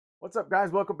What's up, guys?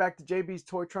 Welcome back to JB's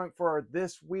Toy Trunk for our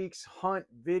this week's hunt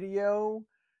video.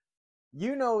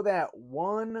 You know that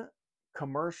one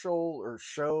commercial or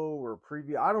show or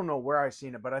preview, I don't know where I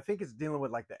seen it, but I think it's dealing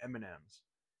with like the M&Ms.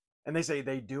 And they say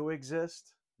they do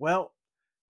exist. Well,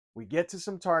 we get to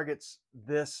some targets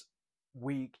this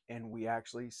week and we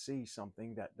actually see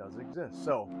something that does exist.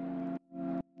 So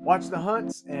watch the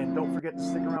hunts and don't forget to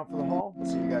stick around for the haul. We'll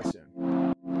see you guys soon.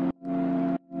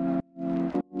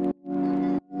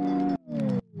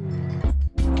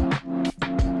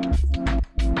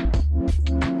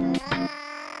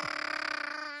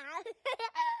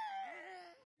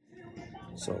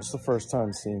 So it's the first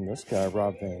time seeing this guy,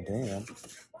 Rob Van Dam.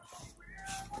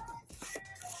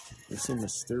 We've seen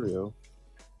Mysterio,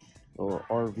 or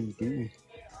RVD.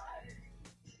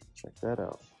 Check that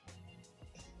out.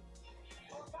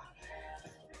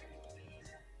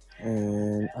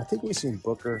 And I think we've seen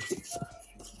Booker.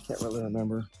 Can't really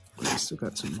remember. We still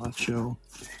got some Macho.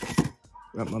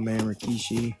 Got my man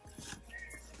Rikishi.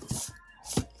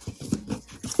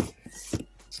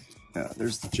 Yeah,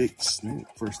 there's the Jake the Snake.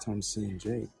 First time seeing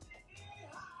Jake.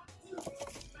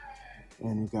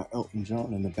 And we got Elton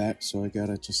John in the back, so I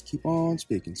gotta just keep on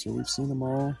speaking. So we've seen them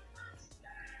all.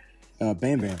 Bam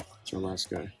Bam, it's our last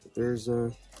guy. But there's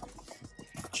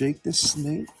Jake the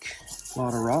Snake. A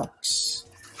lot of rocks.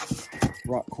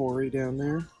 Rock Quarry down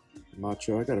there.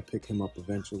 Macho, I gotta pick him up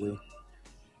eventually.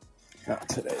 Not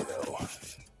today though.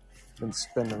 Been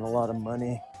spending a lot of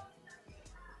money.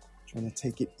 Trying to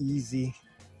take it easy.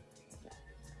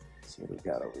 So what we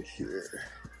got over here?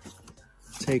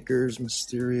 Takers,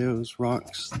 Mysterios,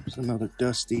 Rocks. There's another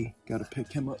Dusty. Gotta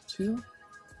pick him up too.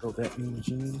 Go that Mean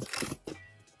Gene.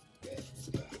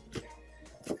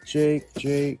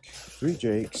 Jake, three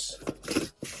Jakes.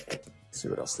 Let's see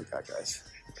what else they got, guys.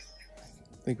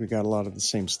 I think we got a lot of the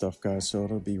same stuff, guys, so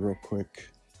it'll be real quick.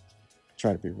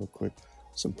 Try to be real quick.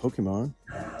 Some Pokemon.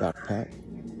 Backpack.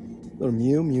 Little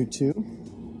Mew, Mewtwo.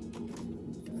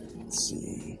 Let's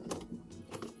see.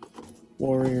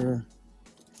 Warrior.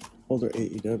 Older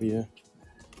AEW.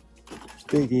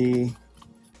 Big E.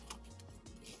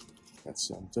 Got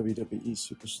some WWE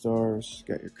superstars.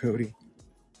 Got your Cody.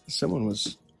 Someone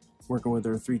was working with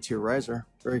their 3-tier riser.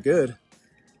 Very good.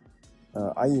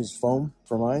 I use foam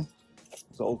for mine.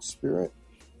 It's Old Spirit.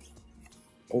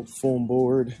 Old foam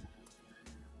board.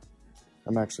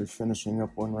 I'm actually finishing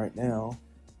up one right now.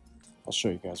 I'll show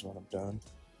you guys when I'm done.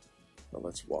 But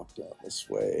let's walk down this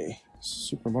way.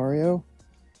 Super Mario.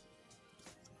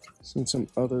 Seen some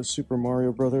other Super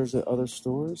Mario Brothers at other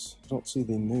stores. Don't see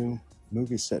the new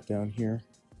movie set down here,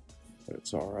 but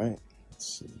it's all right.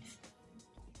 Let's see.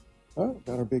 Oh,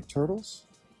 got our big turtles.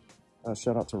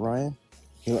 Shout out to Ryan.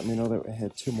 He let me know that we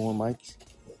had 2 more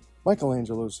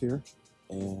Michelangelos here,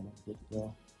 and I'm good to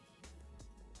go.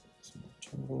 Some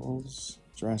more turtles.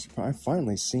 Jurassic Park. I've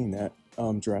finally seen that.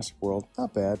 Jurassic World.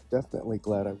 Not bad. Definitely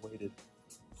glad I waited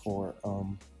for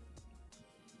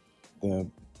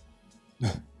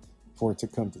for it to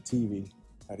come to TV.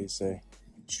 How do you say?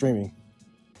 Streaming.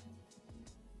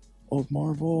 Old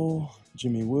Marvel.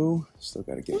 Jimmy Woo. Still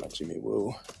gotta get my Jimmy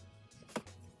Woo.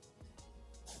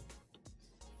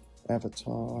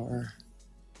 Avatar.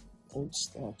 Old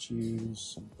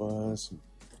statues. Some Buzz. Some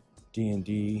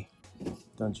D&D.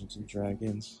 Dungeons and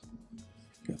Dragons.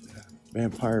 Got the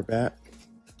Vampire Bat.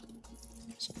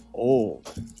 Some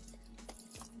old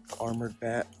armored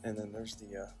bat. And then there's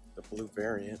the blue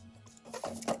variant,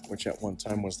 which at one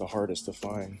time was the hardest to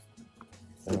find.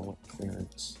 I don't want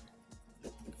clearance. I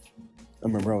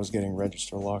remember I was getting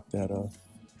register locked at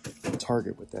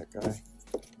Target with that guy.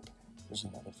 There's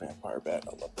another Vampire Bat.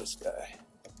 I love this guy.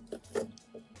 Let's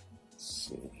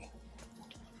see.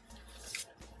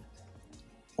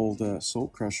 Old Soul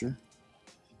Crusher.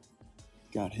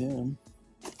 Got him.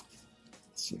 Let's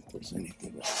see if there's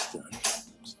anything else done.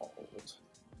 It's all old.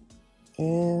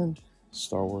 And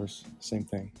Star Wars, same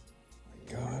thing.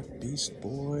 God, Beast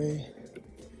Boy.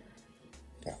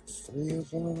 Got 3 of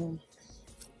them.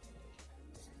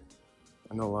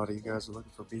 I know a lot of you guys are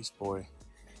looking for Beast Boy.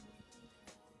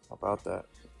 How about that?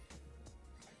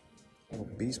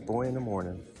 Beast Boy in the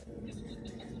morning.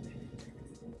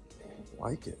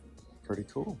 Like it. Pretty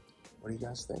cool. What do you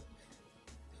guys think?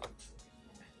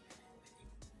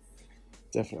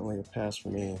 Definitely a pass for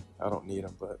me. I don't need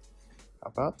them, but how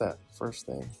about that? First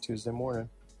thing, Tuesday morning.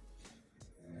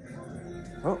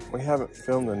 Well, we haven't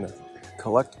filmed in the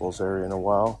collectibles area in a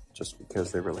while, just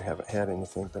because they really haven't had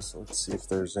anything. So let's see if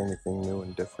there's anything new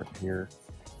and different here.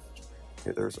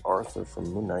 Okay, there's Arthur from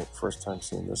Moon Knight. First time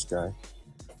seeing this guy.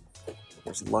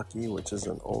 There's Lucky, which is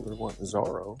an older one.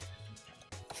 Zorro.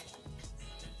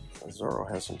 Zorro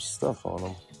has some stuff on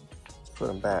him. put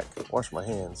them back. Wash my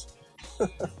hands.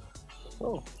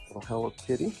 Oh, little Hello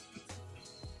Kitty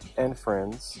and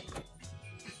friends.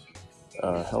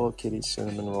 Hello Kitty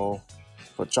cinnamon roll.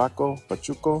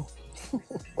 Pachuco.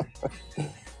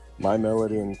 My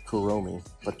Melody and Kuromi.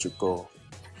 Pachuco.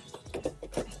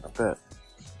 I bet.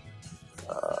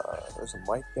 There's a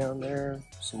Mike down there.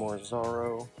 Some more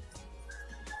Zorro.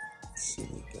 Let's see,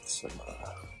 get some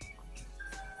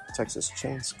Texas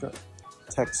Chainsaw,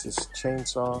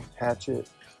 Hatchet.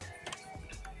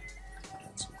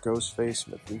 Some Ghostface,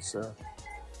 Medusa.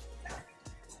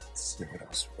 Let's see what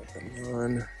else we got going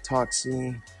on.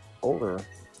 Toxie, older.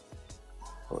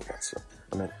 Oh, we got some.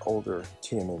 I meant older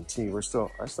TMNT.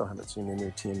 I still haven't seen the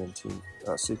new TMNT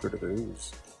Secret of the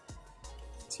Ooze.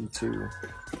 T2.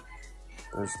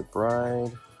 There's the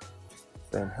Bride,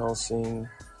 Van Helsing,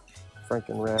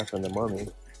 Frankenrath, and the Mummy.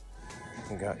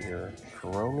 You got your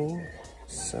Kuromi,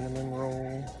 Cinnamon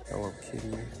Roll, Hello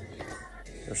Kitty.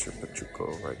 There's your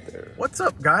Pachuco right there. What's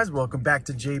up, guys? Welcome back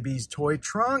to JB's Toy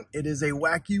Trunk. It is a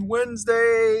wacky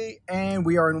Wednesday, and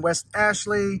we are in West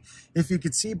Ashley. If you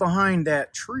could see behind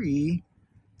that tree,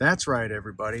 that's right,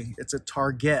 everybody. It's a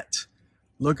Target.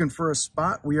 Looking for a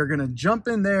spot. We are going to jump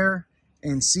in there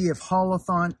and see if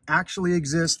Haul-A-Thon actually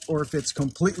exists or if it's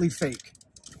completely fake.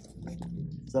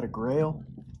 Is that a Grail?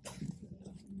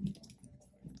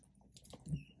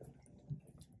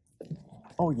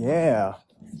 Oh yeah.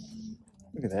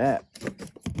 Look at that.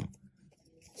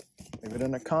 Leave it in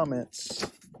the comments.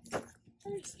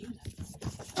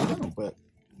 I don't know, but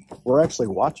we're actually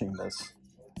watching this.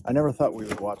 I never thought we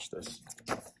would watch this.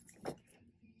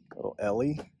 Little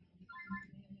Ellie.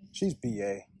 She's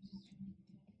BA.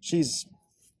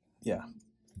 Yeah.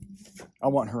 I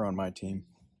want her on my team.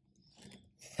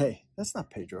 Hey, that's not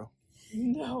Pedro.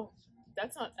 No,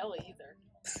 that's not Ellie either.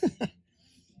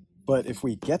 But if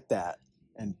we get that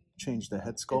and change the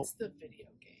head sculpt. It's the video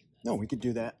game. No, we could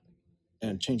do that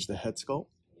and change the head sculpt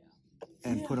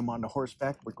and put him on the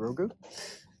horseback with Grogu.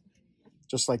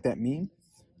 Just like that meme.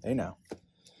 Hey now.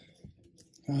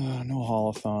 No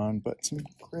Haul-A-Thon, but some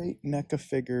great NECA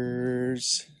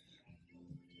figures.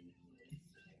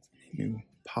 New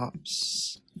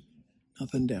pops.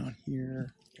 Nothing down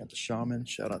here. Got the Shaman.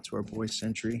 Shout out to our boy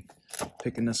Sentry.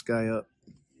 Picking this guy up.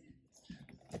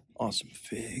 Awesome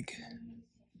fig.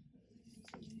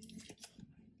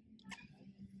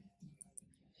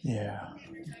 Yeah.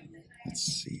 Let's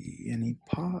see. Any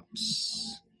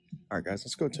pops? Alright guys,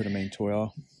 let's go to the main toy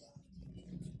aisle.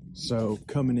 So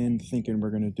coming in thinking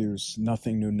we're going to do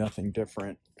nothing new, nothing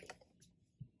different.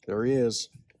 There he is.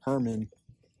 Herman.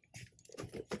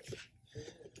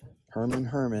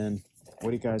 Herman.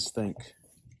 What do you guys think?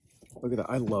 Look at that.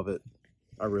 I love it.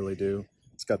 I really do.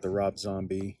 It's got the Rob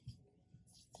Zombie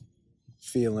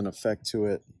feel and effect to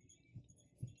it.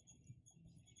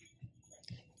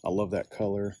 I love that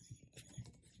color.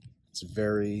 It's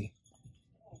very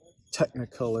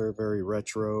Technicolor, very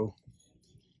retro.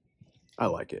 I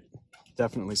like it.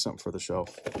 Definitely something for the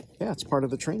shelf. Yeah, it's part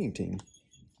of the training team.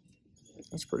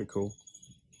 That's pretty cool.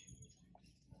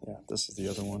 Yeah, this is the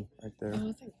other one right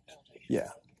there. Yeah.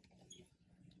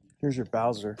 Here's your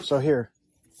Bowser. So here,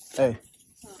 hey.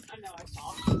 I know, I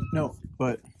saw. No,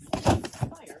 but.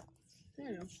 Fire.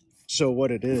 Yeah. So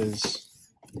what it is,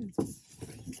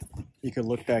 you could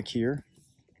look back here.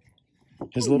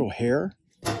 His little hair,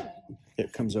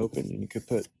 it comes open and you could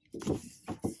put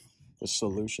the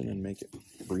solution and make it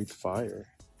breathe fire.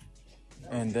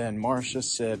 And then Marcia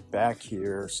said back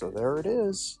here, so there it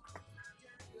is.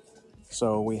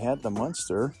 So we had the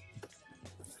Munster.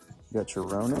 You got your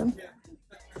Ronin.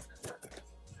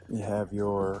 You have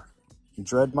your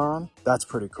Dreadmon. That's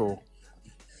pretty cool.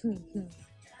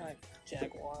 Like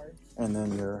Jaguar. And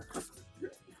then your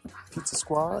Pizza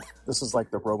Squad. This is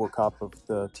like the RoboCop of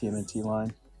the TMNT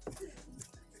line.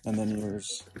 And then your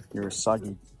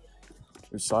Usagi.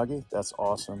 Usagi, that's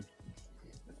awesome.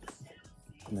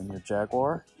 And then your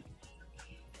Jaguar.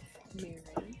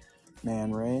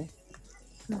 Man Ray.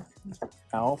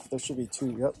 Alf. There should be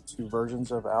two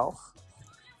versions of Alf.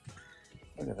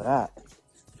 Look at that.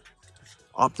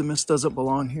 Optimus doesn't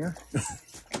belong here.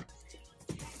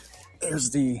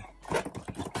 There's the,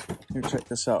 here, check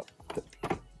this out.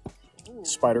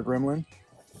 Spider Gremlin,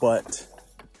 but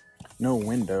no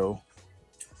window.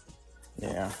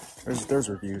 Yeah, there's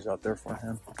reviews out there for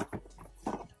him.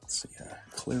 Let's see,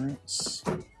 clearance.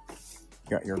 You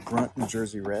got your Grunt New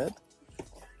Jersey Red.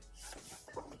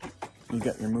 You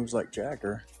got your moves like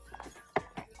Jagger.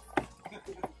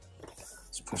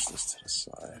 Let's push this to the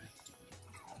side.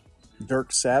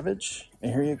 Dirk Savage,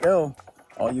 and here you go,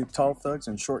 all you tall thugs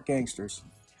and short gangsters.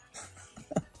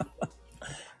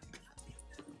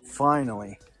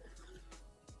 Finally,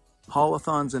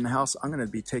 Haul-A-Thon's in the house. I'm going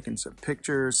to be taking some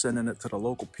pictures, sending it to the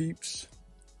local peeps.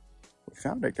 We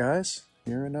found it, guys,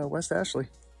 here in West Ashley.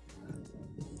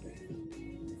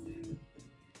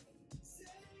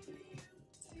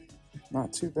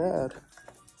 Not too bad.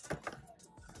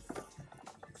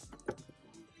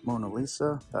 Mona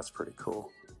Lisa, that's pretty cool.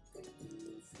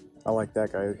 I like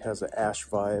that guy. He has an Ash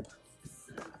vibe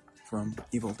from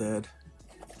Evil Dead.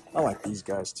 I like these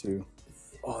guys too.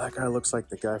 Oh, that guy looks like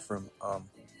the guy from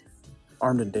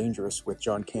Armed and Dangerous with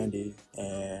John Candy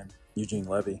and Eugene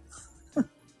Levy.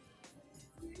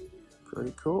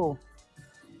 Pretty cool.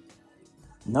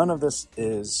 None of this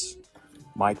is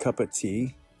my cup of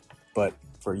tea, but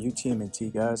for you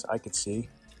TMNT guys, I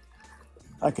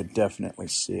could definitely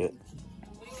see it.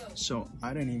 So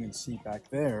I didn't even see back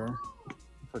there.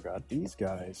 Forgot these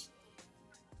guys.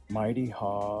 Mighty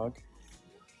Hog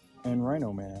and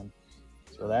Rhino Man.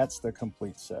 So that's the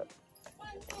complete set.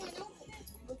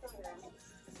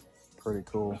 Pretty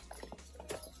cool.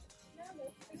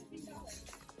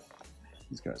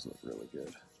 These guys look really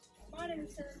good.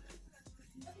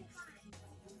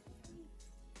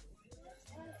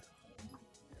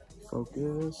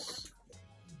 Focus.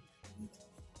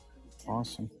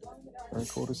 Awesome. Very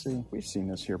cool to see. We've seen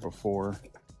this here before.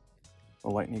 The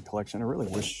Lightning collection. I really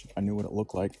wish I knew what it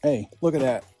looked like. Hey, look at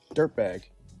that. Dirtbag.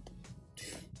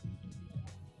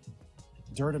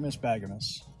 Dirtimus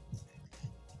Bagamus.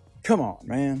 Come on,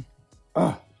 man.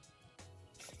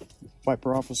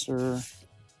 Viper Officer.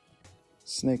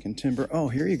 Snake and Timber. Oh,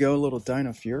 here you go. A little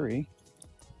Dino Fury.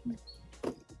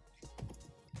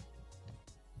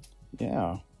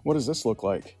 Yeah. What does this look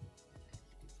like?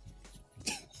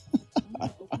 I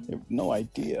have no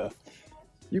idea.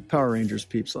 You Power Rangers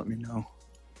peeps, let me know.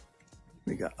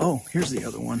 We got, oh, here's the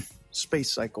other one.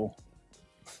 Space Cycle.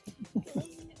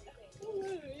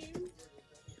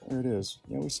 There it is.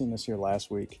 Yeah, we seen this here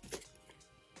last week.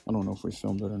 I don't know if we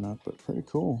filmed it or not, but pretty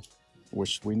cool.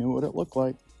 Wish we knew what it looked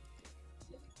like.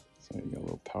 So you got a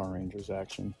little Power Rangers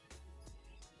action.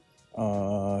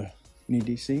 Need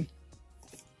DC.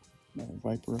 Another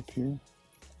Viper up here.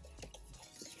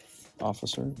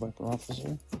 Officer, Viper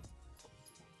Officer.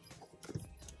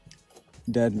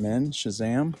 Dead Men,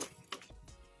 Shazam.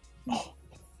 Oh,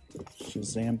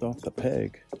 Shazammed off the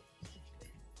peg.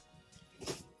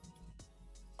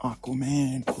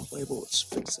 Aquaman, cool label. Let's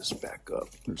fix this back up.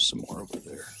 There's some more over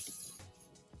there.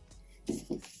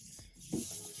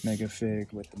 Mega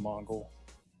Fig with the Mongol.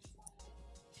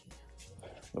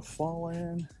 The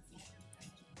Fallen.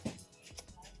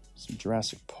 Some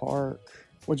Jurassic Park.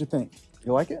 What'd you think?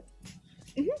 You like it?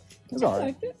 Mm-hmm. It's all right. I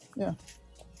liked it. Yeah.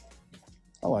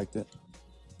 I liked it.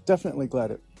 Definitely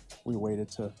glad we waited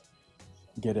to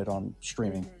get it on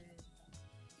streaming.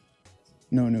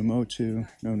 No new MOTU,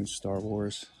 no new Star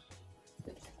Wars.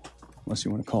 Unless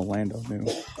you want to call Lando new.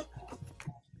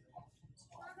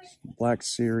 Black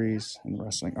Series and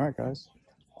wrestling. All right, guys.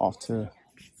 Off to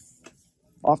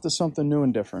something new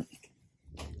and different.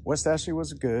 West Ashley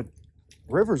was good.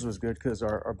 Rivers was good because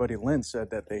our buddy Lynn said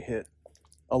that they hit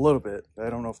a little bit. I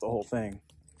don't know if the whole thing.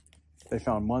 They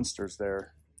found monsters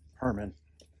there. Herman.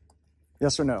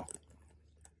 Yes or no?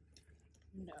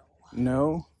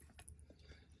 No.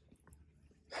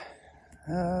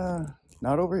 No?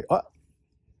 Not over here. Oh,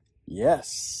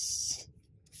 yes.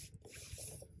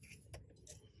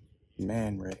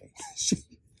 Man Ray.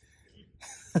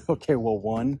 Okay, well,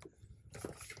 one.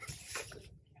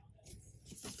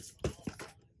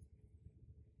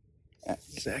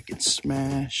 Zack and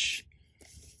Smash.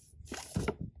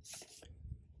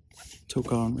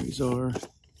 Tokon Razor.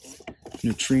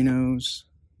 Neutrinos.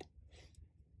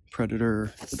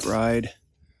 Predator. The Bride.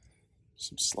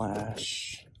 Some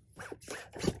Slash.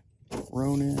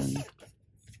 Ronin.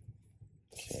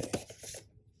 Okay.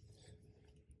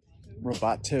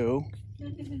 Roboto.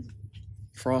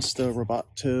 Frosta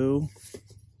Roboto.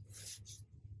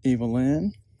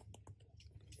 Evelyn.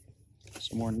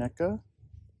 Some more NECA.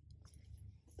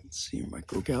 Let's see,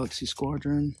 Micro Galaxy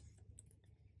Squadron.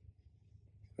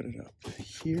 Put it up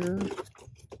here.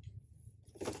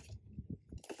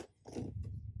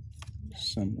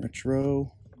 Some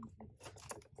retro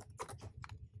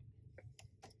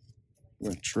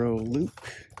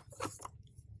Luke.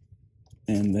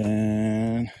 And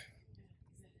then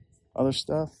other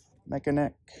stuff.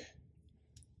 Mechanic.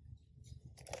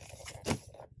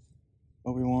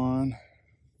 Obi-Wan.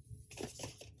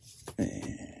 And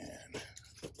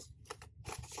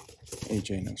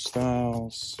AJ No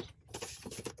Styles.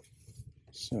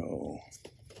 So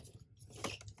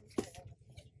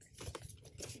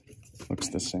looks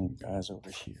the same guys over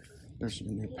here. There's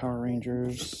your new Power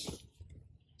Rangers.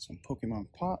 Some Pokemon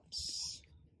Pops.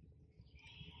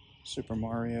 Super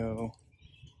Mario.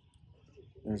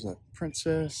 There's a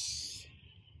princess.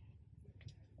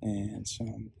 And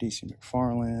some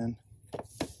dcmcfarlane.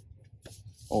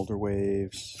 Older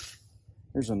waves.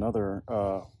 Here's another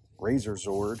Razor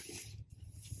Zord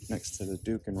next to the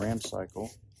Duke and Ram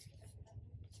cycle.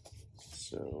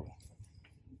 So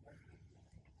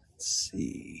let's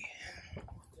see.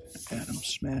 Atom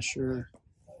Smasher.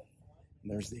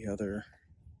 And there's the other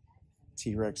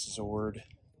T-Rex Zord.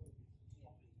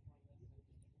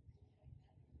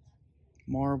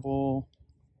 Marvel.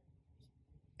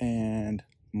 And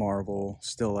Marvel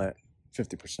still at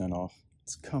 50% off.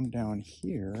 Let's come down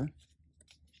here.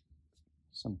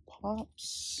 Some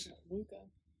pops. Luca.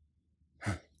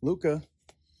 Luca.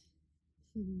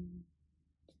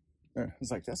 I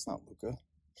was like, that's not Luca.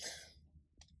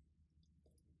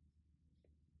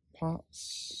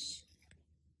 Pops.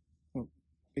 Oh,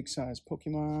 big size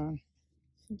Pokemon.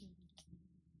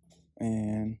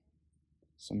 And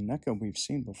some NECA we've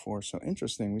seen before. So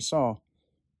interesting. We saw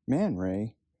Man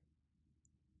Ray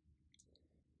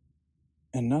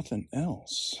and nothing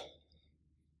else.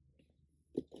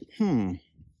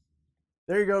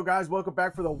 There you go, guys. Welcome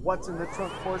back for the What's in the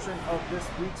Trunk portion of this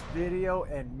week's video.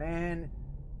 And man,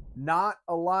 not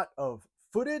a lot of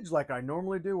footage like I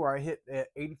normally do, where I hit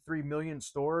 83 million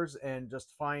stores and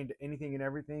just find anything and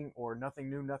everything, or nothing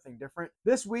new, nothing different.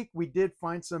 This week, we did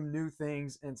find some new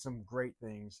things and some great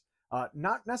things.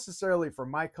 Not necessarily for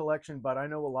my collection, but I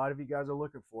know a lot of you guys are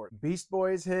looking for it. Beast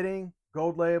Boy is hitting,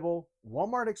 gold label,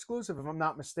 Walmart exclusive, if I'm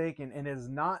not mistaken, and it is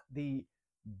not the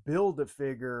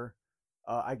Build-A-Figure,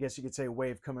 I guess you could say,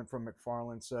 wave coming from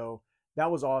McFarlane. So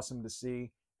that was awesome to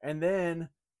see. And then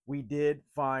we did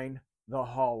find the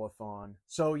Haul-A-Thon.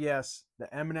 So yes,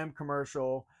 the M&M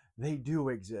commercial, they do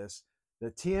exist.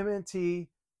 The TMNT,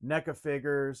 NECA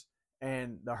figures,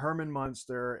 and the Herman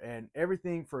Munster, and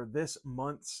everything for this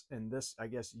month's and this, I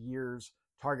guess, year's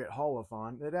Target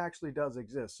Haul-A-Thon, it actually does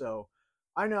exist. So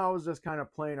I know I was just kind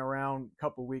of playing around a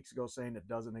couple weeks ago saying it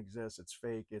doesn't exist, it's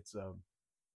fake, it's a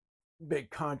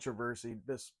big controversy.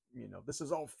 This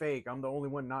is all fake. I'm the only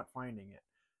one not finding it.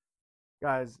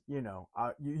 Guys, you know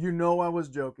I was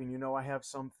joking. You know I have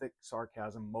some thick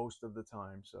sarcasm most of the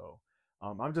time. So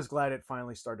I'm just glad it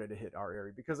finally started to hit our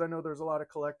area, because I know there's a lot of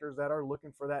collectors that are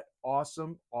looking for that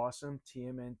awesome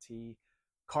TMNT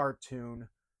cartoon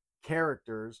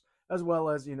characters, as well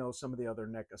as, some of the other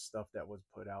NECA stuff that was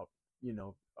put out,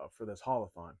 for this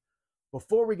Haul-A-Thon.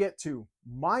 Before we get to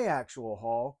my actual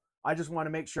haul, I just want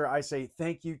to make sure I say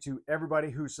thank you to everybody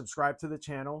who's subscribed to the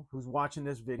channel, who's watching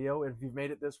this video. And if you've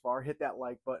made it this far, hit that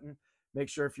like button. Make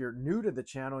sure if you're new to the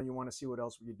channel and you want to see what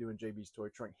else we can do in JB's Toy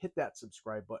Trunk, hit that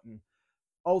subscribe button.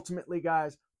 Ultimately,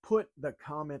 guys, put the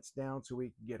comments down so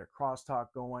we can get a crosstalk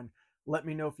going. Let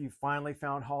me know if you finally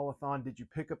found Haul-A-Thon. Did you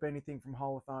pick up anything from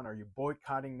Haul-A-Thon? Are you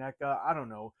boycotting NECA? I don't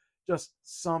know. Just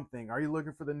something. Are you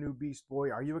looking for the new Beast Boy?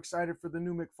 Are you excited for the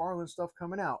new McFarlane stuff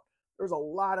coming out? There's a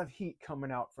lot of heat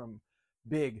coming out from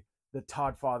Big, the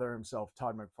Todd father himself,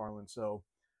 Todd McFarlane. So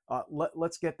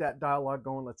let's get that dialogue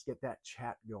going. Let's get that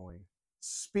chat going.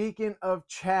 Speaking of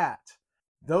chat,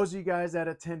 those of you guys that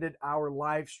attended our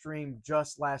live stream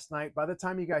just last night, by the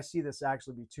time you guys see this,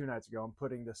 actually be 2 nights ago. I'm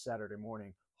putting this Saturday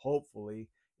morning, hopefully,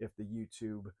 if the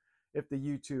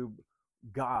YouTube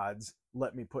gods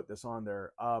let me put this on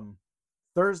there.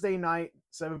 Thursday night,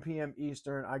 7 p.m.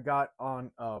 Eastern,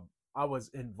 I was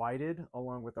invited,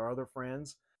 along with our other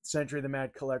friends, Century the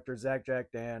Mad Collector, Zach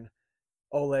Jack Dan,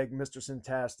 Oleg, Mr.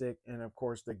 Fantastic, and of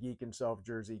course the geek himself,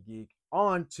 Jersey Geek,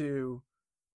 onto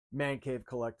Man Cave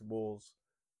Collectibles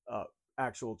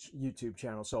actual YouTube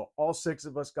channel. So all 6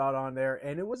 of us got on there,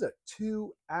 and it was a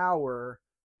 2-hour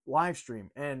live stream.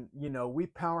 And we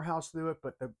powerhouse through it,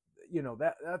 but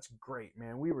that's great,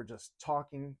 man. We were just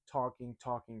talking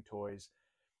toys,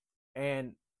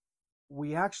 and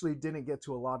we actually didn't get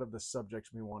to a lot of the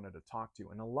subjects we wanted to talk to.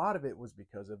 And a lot of it was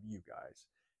because of you guys.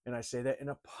 And I say that in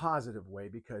a positive way,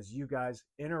 because you guys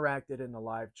interacted in the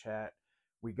live chat.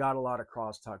 We got a lot of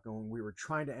crosstalk going. We were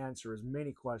trying to answer as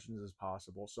many questions as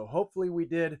possible. So hopefully we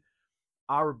did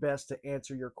our best to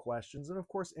answer your questions, and of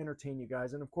course entertain you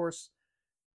guys, and of course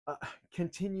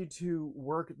continue to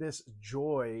work this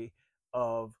joy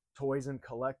of toys and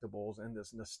collectibles and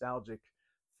this nostalgic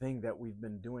thing that we've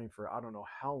been doing for I don't know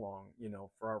how long,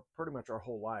 for pretty much our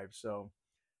whole lives. So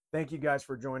thank you guys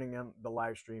for joining on the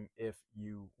live stream. If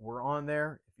you were on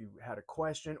there, if you had a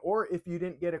question, or if you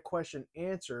didn't get a question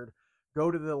answered, go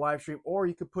to the live stream, or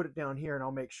you could put it down here, and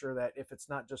I'll make sure that if it's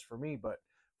not just for me, but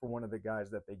for one of the guys,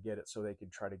 that they get it so they can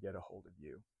try to get a hold of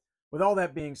you. With all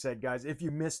that being said, guys, if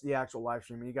you missed the actual live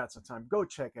stream and you got some time, go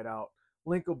check it out.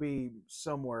 Link will be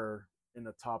somewhere in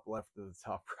the top left of the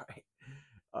top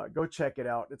right. Go check it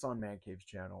out. It's on Man Cave's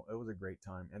channel. It was a great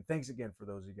time. And thanks again for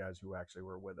those of you guys who actually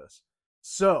were with us.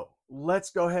 So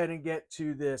let's go ahead and get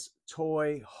to this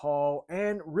toy haul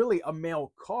and really a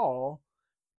mail call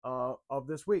of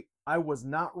this week. I was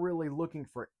not really looking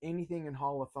for anything in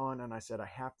Haul-A-Thon, and I said I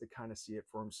have to kind of see it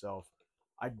for himself.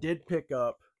 I did pick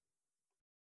up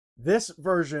this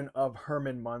version of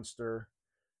Herman Munster.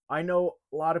 I know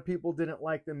a lot of people didn't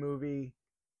like the movie.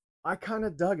 I kind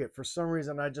of dug it for some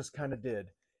reason. I just kind of did,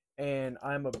 and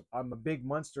I'm a big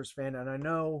Munsters fan, and I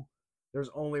know there's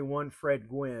only one Fred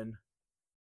Gwynn,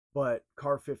 but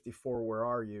Car 54, where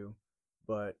are you?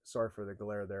 But sorry for the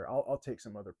glare there. I'll take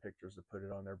some other pictures to put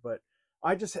it on there. But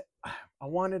I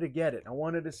wanted to get it. I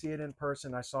wanted to see it in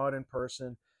person. I saw it in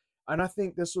person, and I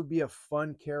think this would be a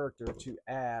fun character to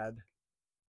add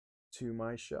to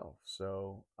my shelf.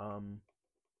 So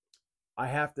I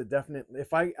have to definitely,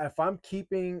 if I'm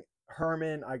keeping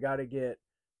Herman, I got to get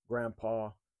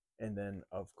Grandpa, and then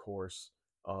of course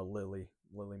Lily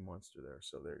Munster there.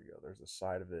 So there you go. There's a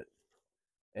side of it,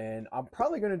 and I'm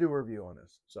probably going to do a review on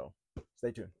this. So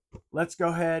stay tuned. Let's go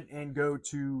ahead and go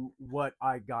to what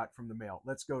I got from the mail.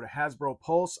 Let's go to Hasbro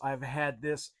Pulse. I've had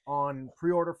this on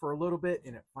pre-order for a little bit,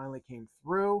 and it finally came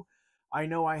through. I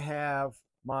know I have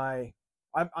my,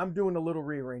 I'm doing a little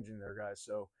rearranging there, guys.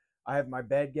 So I have my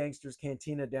Bad Gangsters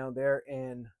Cantina down there,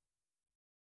 and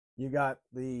you got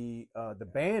the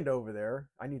band over there.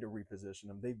 I need to reposition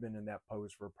them. They've been in that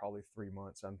pose for probably 3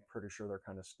 months. I'm pretty sure they're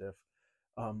kind of stiff.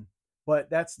 But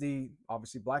that's the,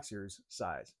 obviously, Black Series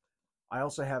size. I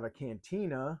also have a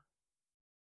Cantina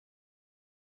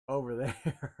over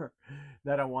there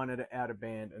that I wanted to add a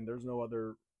band, and there's no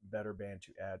other better band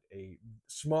to add a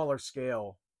smaller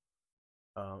scale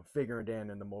figure and Dan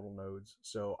in the modal nodes.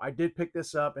 So I did pick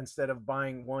this up instead of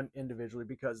buying one individually,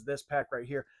 because this pack right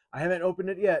here, I haven't opened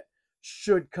it yet,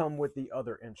 should come with the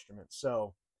other instruments.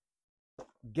 So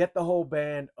get the whole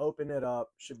band, open it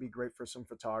up, should be great for some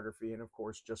photography, and of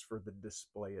course just for the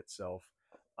display itself.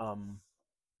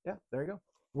 Yeah, there you go.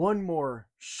 One more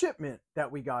shipment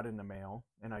that we got in the mail,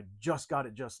 and I just got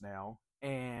it just now,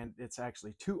 and it's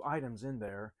actually 2 items in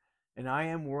there, and I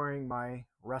am wearing my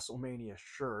WrestleMania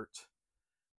shirt.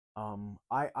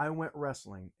 I went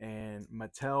wrestling, and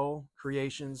Mattel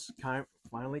Creations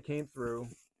finally came through.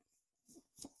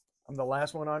 I'm the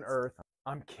last one on Earth.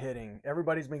 I'm kidding.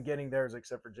 Everybody's been getting theirs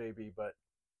except for JB, but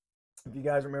if you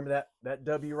guys remember that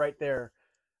W right there,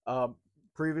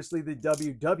 previously the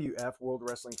WWF, World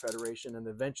Wrestling Federation, and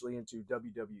eventually into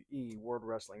WWE, World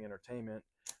Wrestling Entertainment.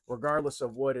 Regardless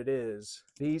of what it is,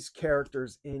 these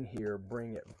characters in here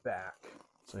bring it back.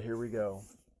 So here we go.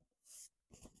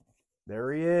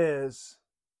 There he is.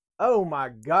 Oh my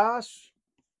gosh.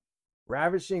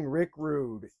 Ravishing Rick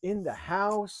Rude in the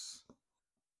house.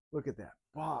 Look at that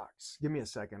box. Give me a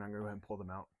second. I'm going to go ahead and pull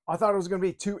them out. I thought it was going to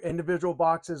be 2 individual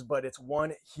boxes, but it's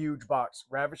one huge box.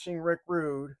 Ravishing Rick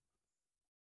Rude.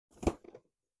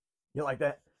 You like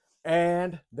that?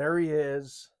 And there he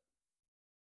is.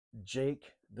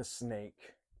 Jake the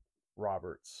Snake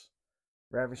Roberts.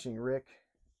 Ravishing Rick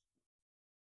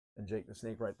and Jake the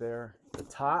Snake right there. The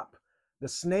top. The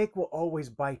snake will always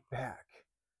bite back.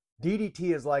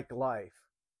 DDT is like life.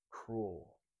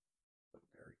 Cruel, but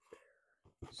very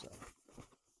fair. So,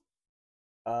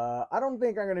 I don't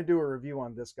think I'm going to do a review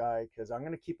on this guy, because I'm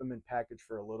going to keep him in package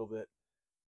for a little bit.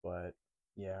 But,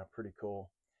 yeah, pretty cool.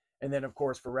 And then, of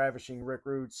course, for Ravishing Rick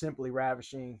Rude, simply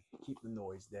ravishing, keep the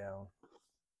noise down.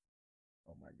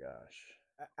 Oh, my gosh.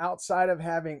 Outside of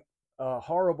having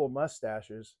horrible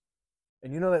mustaches,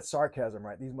 and you know that's sarcasm,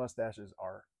 right? These mustaches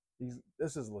are...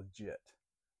 This is legit.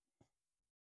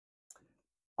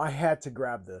 I had to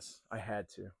grab this. I had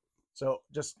to. So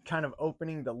just kind of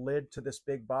opening the lid to this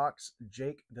big box.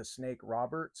 Jake the Snake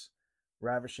Roberts.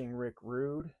 Ravishing Rick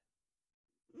Rude.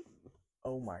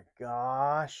 Oh my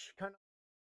gosh. Kind of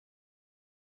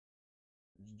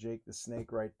Jake the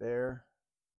Snake right there.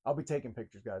 I'll be taking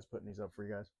pictures, guys, putting these up for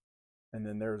you guys. And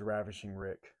then there's Ravishing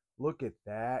Rick. Look at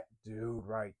that dude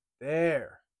right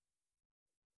there.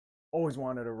 Always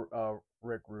wanted a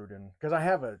Rick Rude, because I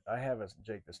have a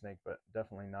Jake the Snake, but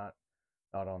definitely not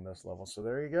on this level. So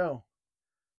there you go,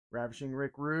 Ravishing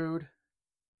Rick Rude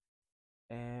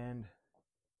and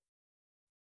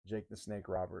Jake the Snake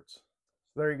Roberts.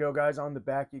 So there you go, guys. On the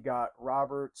back you got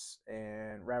Roberts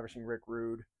and Ravishing Rick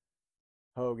Rude,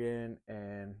 Hogan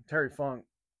and Terry Funk.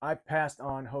 I passed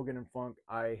on Hogan and Funk.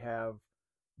 I have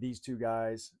these 2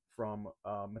 guys from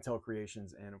Mattel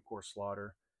Creations and of course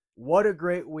Slaughter. What a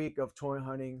great week of toy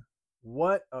hunting.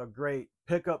 What a great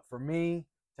pickup for me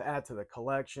to add to the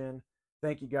collection.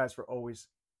 Thank you guys for always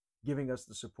giving us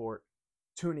the support.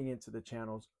 tuning into the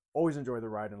channels. Always enjoy the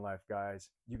ride in life, guys.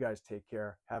 You guys take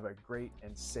care. Have a great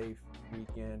and safe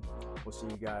weekend. We'll see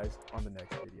you guys on the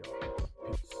next video.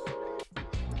 Peace.